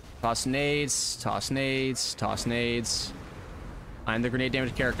 Toss nades, toss nades, toss nades. I'm the grenade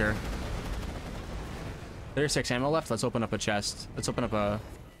damage character. 36 ammo left. Let's open up a chest. Let's open up a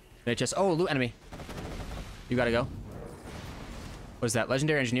chest. Oh, loot enemy. You gotta go. What is that?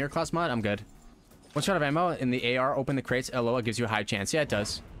 Legendary Engineer class mod? I'm good. One shot of ammo in the AR. Open the crates. LO. It gives you a high chance. Yeah, it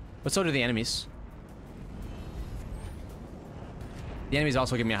does. But so do the enemies. The enemies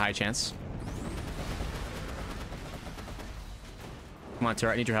also give me a high chance. Come on,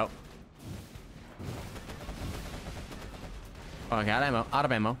 turret. I need your help. Oh, I got ammo. Out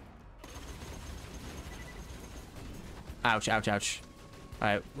of ammo. Ouch, ouch, ouch.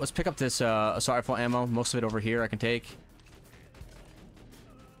 Alright, let's pick up this assault rifle ammo. Most of it over here I can take.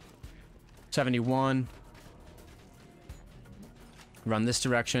 71. Run this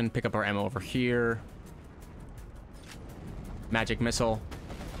direction. Pick up our ammo over here. Magic missile.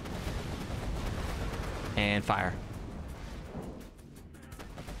 And fire.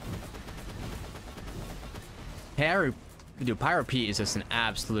 Hey, dude, Pyro Pete is just an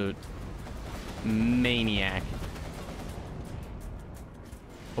absolute maniac.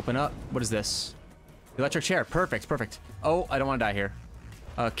 Open up. What is this? Electric chair. Perfect, perfect. Oh, I don't want to die here.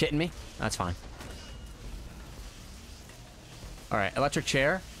 Kidding me? That's fine. Alright, electric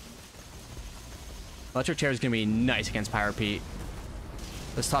chair. Electric chair is going to be nice against Pyro Pete.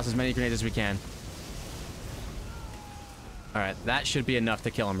 Let's toss as many grenades as we can. Alright, that should be enough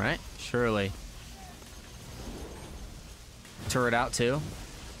to kill him, right? Surely. Turret out too.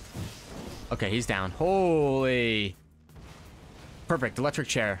 Okay, he's down. Holy. Perfect, electric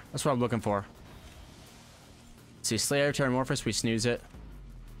chair. That's what I'm looking for. Let's see, Slayer, Terramorphous, we snooze it.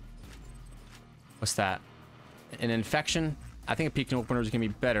 What's that? An infection? I think a peak opener is going to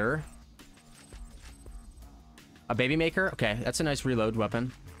be better. A baby maker? Okay, that's a nice reload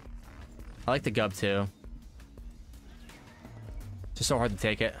weapon. I like the gub too. Just so hard to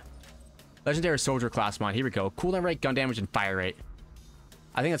take it. Legendary soldier class mod. Here we go. Cooldown rate, gun damage, and fire rate.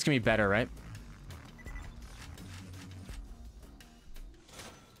 I think that's going to be better, right?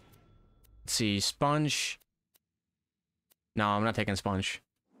 Let's see. Sponge. No, I'm not taking sponge.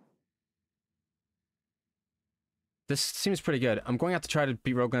 This seems pretty good. I'm going to have to try to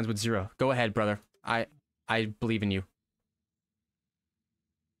beat Roguelands with 0. Go ahead, brother. I believe in you.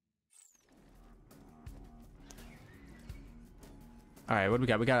 Alright, what do we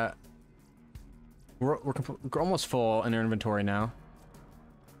got? We got... We're almost full in our inventory now.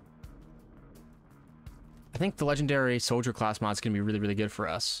 I think the legendary soldier class mod is going to be really, really good for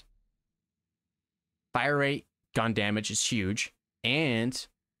us. Fire rate, gun damage is huge. And...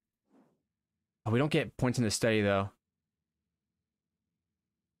 Oh, we don't get points in the study, though.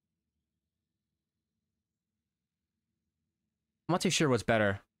 I'm not too sure what's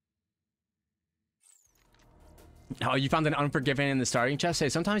better. Oh, you found an Unforgiven in the starting chest? Hey,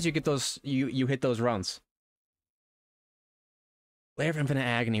 sometimes you get those, you hit those runs. Layer of Infinite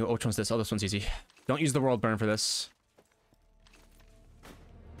Agony. Which one's this? Oh, this one's easy. Don't use the World Burn for this.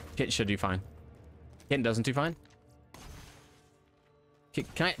 Kit should do fine. Kit doesn't do fine?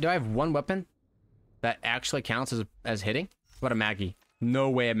 Do I have one weapon that actually counts as hitting? What about a Maggie? No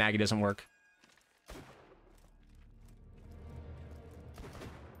way a Maggie doesn't work.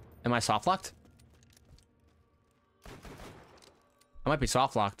 Am I soft locked? I might be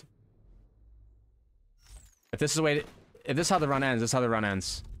soft locked. If this is the way to, if this is how the run ends, this is how the run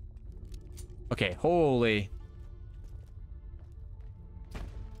ends. Okay, holy.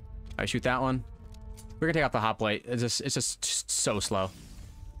 I shoot that one. We're gonna take out the hot plate. It's just so slow.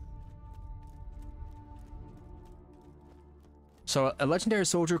 So a legendary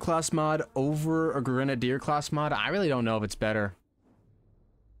soldier class mod over a grenadier class mod, I really don't know if it's better.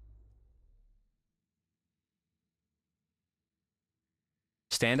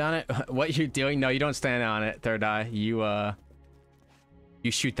 Stand on it? What are you doing? No, you don't stand on it, Third Eye. You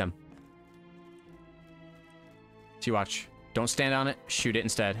shoot them. See, watch. Don't stand on it, shoot it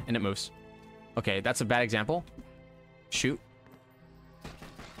instead, and it moves. Okay, that's a bad example. Shoot.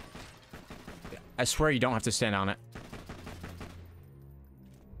 I swear you don't have to stand on it.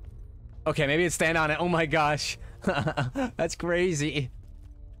 Okay, maybe it's stand on it. Oh my gosh. That's crazy.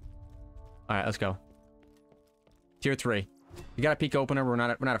 Alright, let's go. Tier 3. You got a peak opener, we're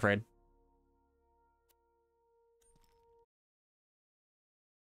not afraid.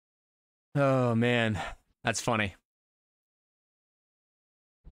 Oh man, that's funny.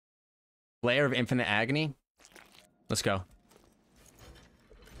 Layer of Infinite Agony. Let's go.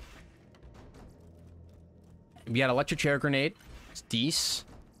 We got electric chair grenade. It's decent.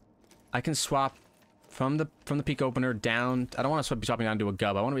 I can swap from the peak opener down. I don't want to be swapping down to a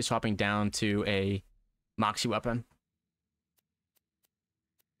gub. I want to be swapping down to a Moxie weapon.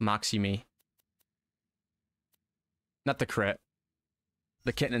 Moxie me. Not the crit.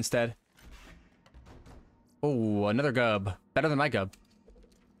 The kitten instead. Oh, another gub. Better than my gub.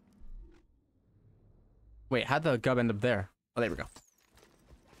 Wait, how'd the gub end up there? Oh, there we go.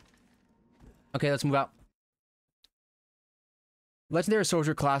 Okay, let's move out. Legendary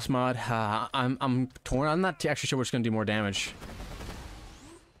Soldier class mod. I'm torn. I'm not actually sure what's going to do more damage.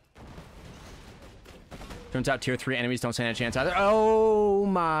 Turns out tier 3 enemies don't stand a chance either. Oh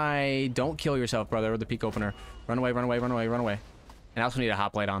my. Don't kill yourself, brother, with the peak opener. Run away, run away, run away, run away. And I also need a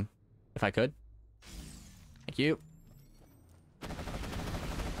hot blade on, if I could. Thank you.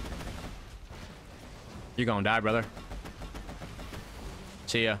 You're gonna die, brother.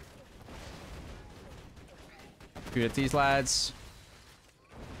 See ya. Shoot at these lads.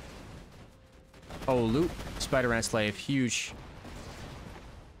 Oh, loot. Spider-Man slave. Huge.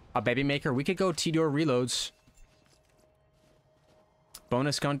 A baby maker. We could go T-door reloads.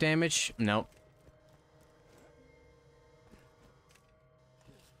 Bonus gun damage? Nope.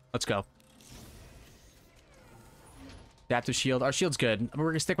 Let's go. Adaptive shield. Our shield's good.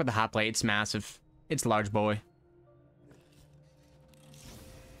 We're gonna stick with the hot plate. It's massive. It's large boy.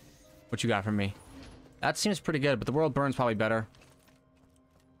 What you got from me? That seems pretty good, but the world burn's probably better.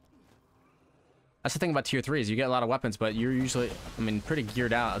 That's the thing about tier 3 is you get a lot of weapons, but you're usually, I mean, pretty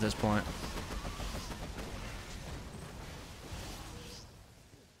geared out at this point.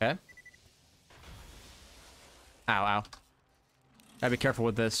 Okay. Ow, ow. Gotta be careful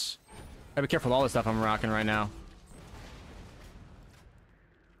with this. Gotta be careful with all the stuff I'm rocking right now.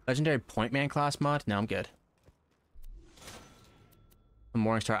 Legendary Point Man class mod? No, I'm good. A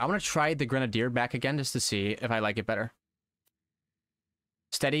Morningstar. I want to try the Grenadier back again just to see if I like it better.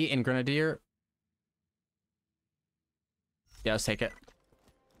 Steady in Grenadier. Yeah, let's take it.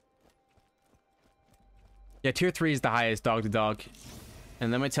 Yeah, tier 3 is the highest dog to dog.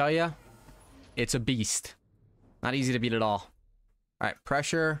 And let me tell you, it's a beast. Not easy to beat at all. Alright,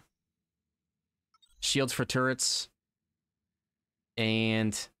 pressure. Shields for turrets.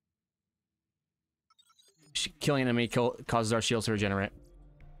 And killing an enemy causes our shields to regenerate.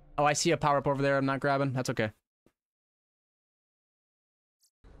 Oh, I see a power-up over there I'm not grabbing. That's okay.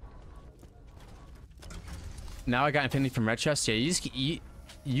 Now I got infinity from red chest. Yeah,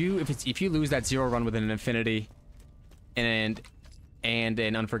 if you lose that 0 run with an infinity and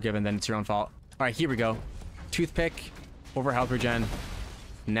an unforgiven, then it's your own fault. All right, here we go. Toothpick over health regen.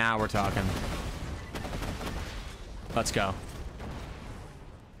 Now we're talking. Let's go.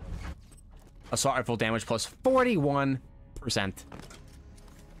 Assault rifle damage plus 41%.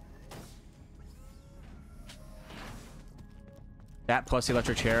 That plus the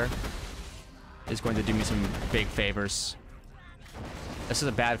electric chair is going to do me some big favors. This is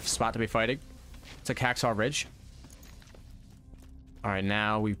a bad spot to be fighting. It's a Hacksaw Ridge. All right,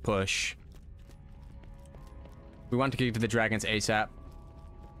 now we push. We want to get to the dragons ASAP.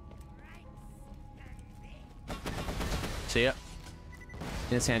 See ya.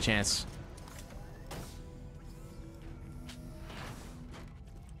 Didn't stand a chance.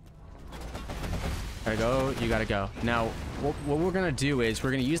 There we go. You gotta go. Now, what we're gonna do is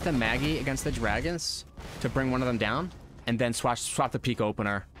we're gonna use the Maggie against the dragons to bring one of them down, and then swap the peak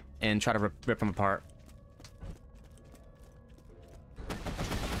opener and try to rip them apart.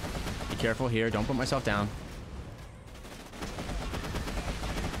 Be careful here. Don't put myself down.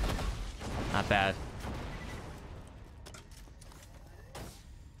 Not bad.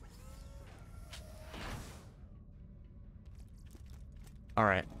 All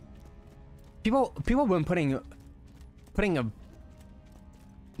right. People have been putting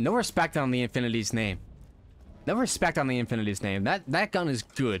no respect on the Infinity's name. No respect on the Infinity's name. That gun is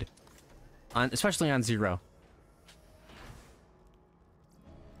good, especially on 0.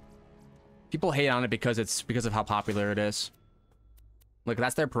 People hate on it because of how popular it is. Look,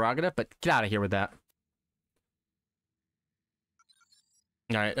 that's their prerogative, but get out of here with that.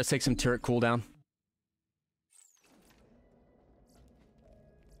 All right, let's take some turret cooldown.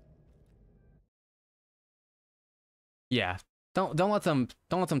 Yeah, don't let them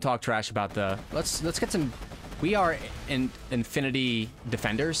talk trash about the. Let's get some. We are Infinity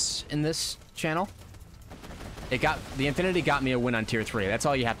defenders in this channel. The Infinity got me a win on tier 3. That's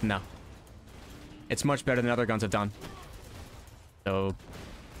all you have to know. It's much better than other guns have done. So,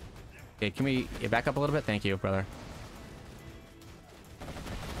 okay, can we back up a little bit? Thank you, brother.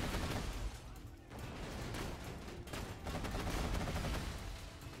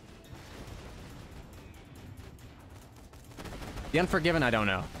 The Unforgiven, I don't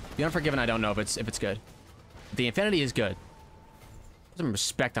know. The Unforgiven, I don't know if it's good. The Infinity is good. Put some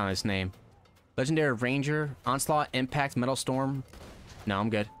respect on his name. Legendary Ranger, Onslaught, Impact, Metal Storm. No, I'm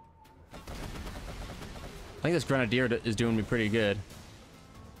good. I think this Grenadier is doing me pretty good.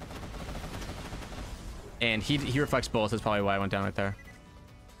 And he reflects bullets. That's probably why I went down right there.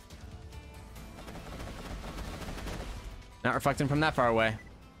 Not reflecting from that far away.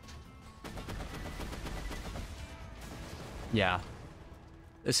 Yeah.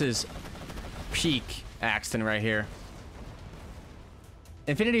 This is peak Axton right here.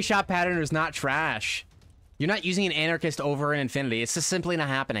 Infinity shot pattern is not trash. You're not using an anarchist over an infinity. It's just simply not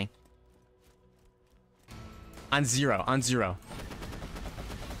happening. On zero. On zero.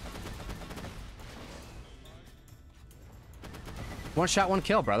 One shot, one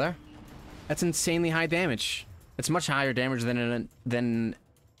kill, brother. That's insanely high damage. It's much higher damage than an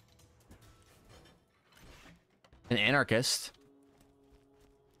anarchist.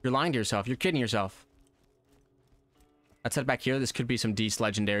 You're lying to yourself. You're kidding yourself. Let's head back here. This could be some D's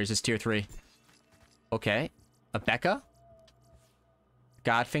legendaries. It's tier 3. Okay. A Becca.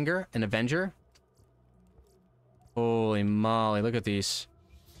 Godfinger. An Avenger. Holy moly. Look at these.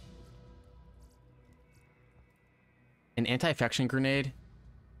 An anti-infection grenade.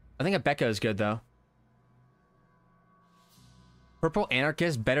 I think a Becca is good, though. Purple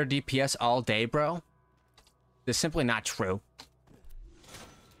Anarchist. Better DPS all day, bro. This is simply not true.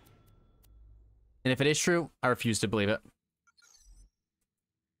 And if it is true, I refuse to believe it.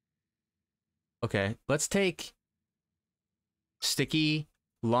 Okay, let's take Sticky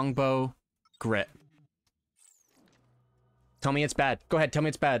Longbow Grit. Tell me it's bad. Go ahead, tell me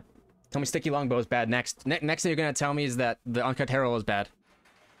it's bad. Tell me Sticky Longbow is bad next. Next thing you're gonna tell me is that the Uncut Herald is bad.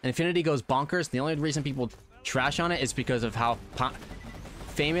 Infinity goes bonkers. The only reason people trash on it is because of how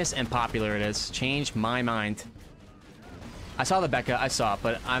famous and popular it is. Change my mind. I saw the Becca, I saw it,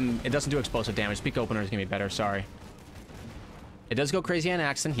 but it doesn't do explosive damage. Peak Opener is gonna be better, sorry. It does go crazy on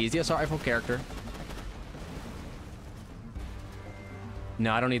Axton. He's the assault rifle character.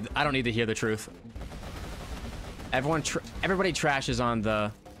 No, I don't need to hear the truth. Everybody trashes on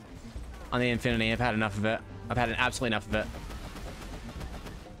the Infinity. I've had enough of it. I've had absolutely enough of it.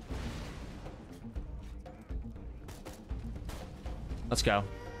 Let's go.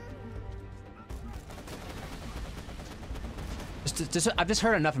 I've just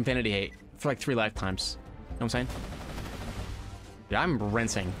heard enough Infinity hate for like 3 lifetimes. You know what I'm saying? Dude, I'm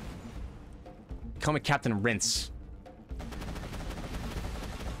rinsing. Call me Captain Rinse.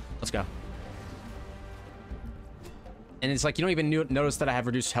 Let's go. And it's like you don't even notice that I have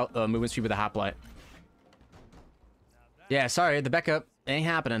reduced movement speed with the hoplite. Yeah, sorry, the Becca ain't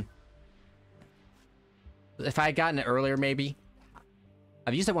happening. If I had gotten it earlier, maybe.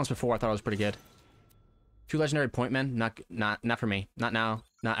 I've used it once before. I thought it was pretty good. 2 legendary point men, not for me. Not now,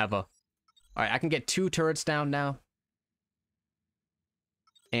 not ever. All right, I can get 2 turrets down now.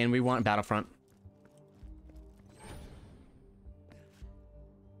 And we want Battlefront.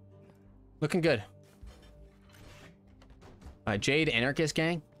 Looking good. Jade Anarchist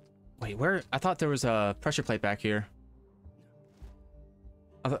Gang. Wait, where? I thought there was a pressure plate back here.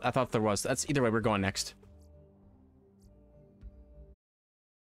 I thought there was. That's either way. We're going next.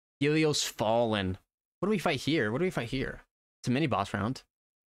 Helios Fallen. What do we fight here? What do we fight here? It's a mini boss round.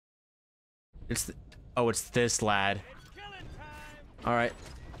 Oh, it's this lad. All right,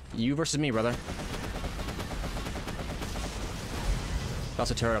 you versus me, brother.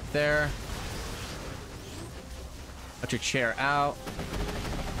 Toss a turret up there. Let your chair out.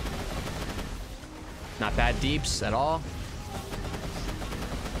 Not bad deeps at all.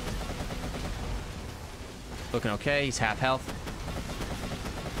 Looking okay. He's half health.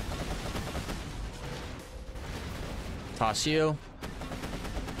 Toss you.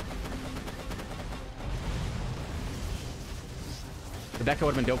 The Becca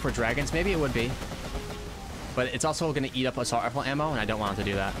would have been dope for dragons. Maybe it would be. But it's also going to eat up assault rifle ammo, and I don't want it to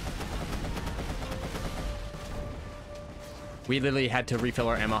do that. We literally had to refill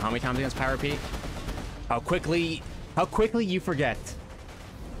our ammo how many times against Pyro Peak? How quickly you forget.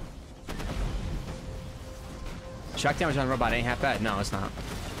 Shock damage on the robot ain't half bad. No, it's not.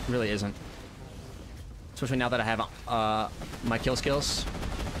 It really isn't. Especially now that I have my kill skills.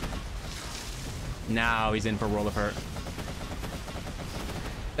 Now he's in for World of Hurt.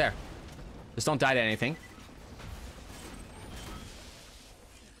 There. Just don't die to anything.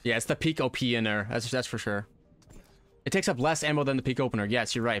 Yeah, it's the peak OP in there. That's for sure. It takes up less ammo than the peak opener.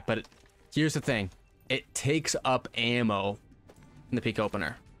 Yes, you're right. But here's the thing. It takes up ammo in the peak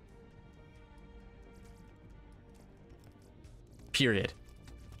opener. Period.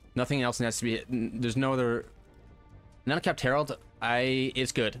 Nothing else has to be... There's no other... Non-capped Herald,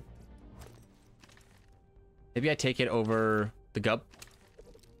 it's good. Maybe I take it over the Gub.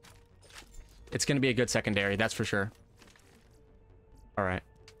 It's going to be a good secondary, that's for sure. Alright.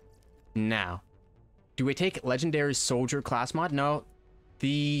 Now. Do we take Legendary Soldier class mod? No.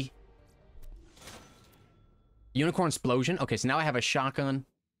 The... Unicorn Explosion. Okay, so now I have a shotgun.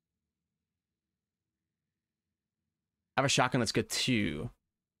 I have a shotgun that's good too.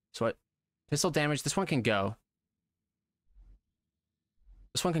 So what? Pistol damage. This one can go.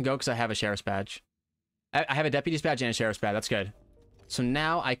 This one can go because I have a sheriff's badge. I have a deputy's badge and a sheriff's badge. That's good. So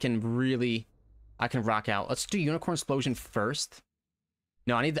now I can rock out. Let's do unicorn explosion first.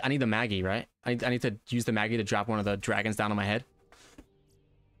 No, I need the Maggie, right? I need to use the Maggie to drop one of the dragons down on my head.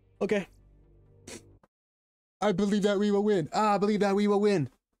 Okay. I believe that we will win. I believe that we will win.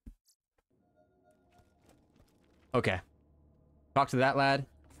 Okay. Talk to that lad.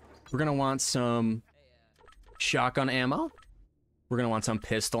 We're gonna want some shotgun ammo. We're gonna want some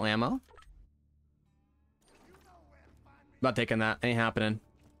pistol ammo. Not taking that. Ain't happening.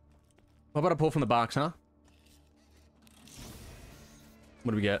 What about a pull from the box, huh?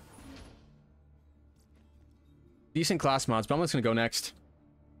 What do we get? Decent class mods, but I'm just gonna go next.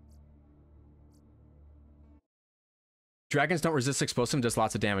 Dragons don't resist explosive, does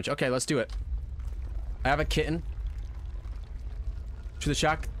lots of damage. Okay, let's do it. I have a kitten. The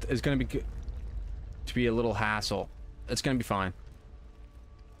shock is gonna be good. To be a little hassle. It's gonna be fine.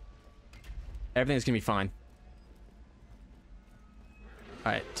 Everything's gonna be fine.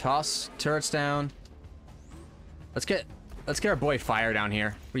 Alright, toss turrets down. Let's get our boy Fire down here.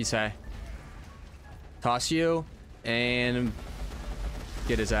 What do you say? Toss you and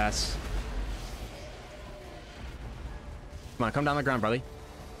get his ass. Come on, come down the ground, brother.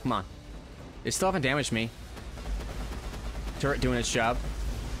 Come on. They still haven't damaged me. Turret doing its job.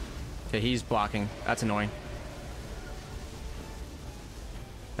 Okay, he's blocking. That's annoying.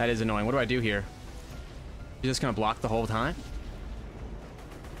 That is annoying. What do I do here? You're just gonna block the whole time?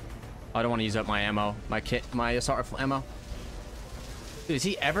 I don't want to use up my ammo. My assault rifle ammo. Dude, is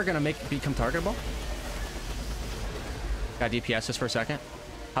he ever gonna become targetable? Got DPS just for a second.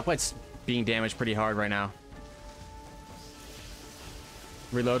 Hoplite's being damaged pretty hard right now.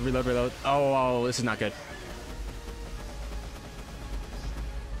 Reload, reload, reload. Oh, this is not good.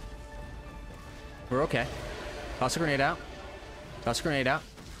 We're okay. Toss a grenade out. Toss a grenade out.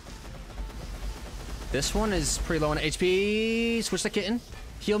 This one is pretty low on HP. Switch the kitten.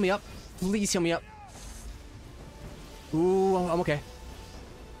 Heal me up. Please heal me up. Ooh, I'm okay.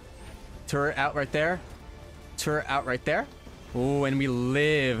 Turret out right there. Turret out right there. Ooh, and we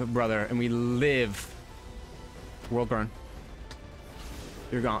live, brother. And we live. World burn.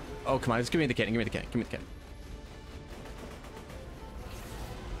 You're gone. Oh, come on. Just give me the kitten. Give me the kitten. Give me the kitten.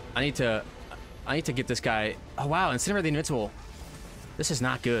 I need to get this guy. Oh, wow. Incinerate the invincible. This is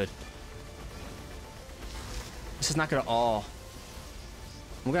not good. This is not good at all.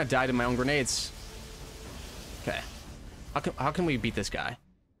 I'm gonna die to my own grenades. Okay. How can we beat this guy?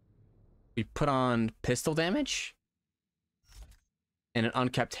 We put on pistol damage and an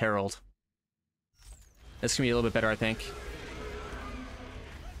unkept herald. This can be a little bit better, I think.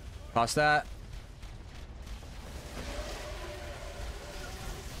 Toss that.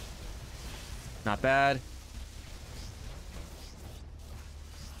 Not bad.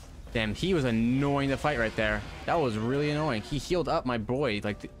 Damn, he was annoying to fight right there. That was really annoying. He healed up my boy,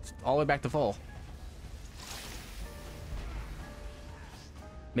 like, all the way back to full.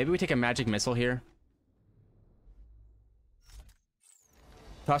 Maybe we take a magic missile here.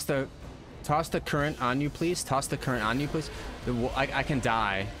 Toss the current on you, please. Toss the current on you, please. I can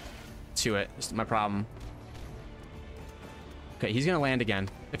die to it. It's my problem. Okay, he's gonna land again.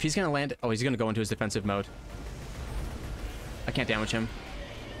 If he's gonna land... Oh, he's gonna go into his defensive mode. I can't damage him.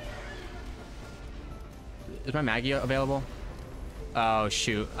 Is my Maggie available? Oh,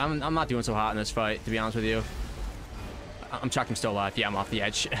 shoot. I'm not doing so hot in this fight, to be honest with you. I'm shocked I'm still alive. Yeah, I'm off the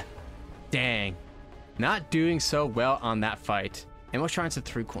edge. Dang. Not doing so well on that fight. And we're trying to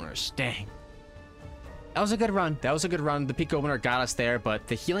 3 corners. Dang. That was a good run. That was a good run. The peak opener got us there, but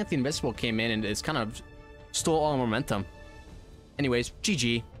the healing of the invincible came in and it's kind of stole all the momentum. Anyways,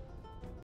 GG.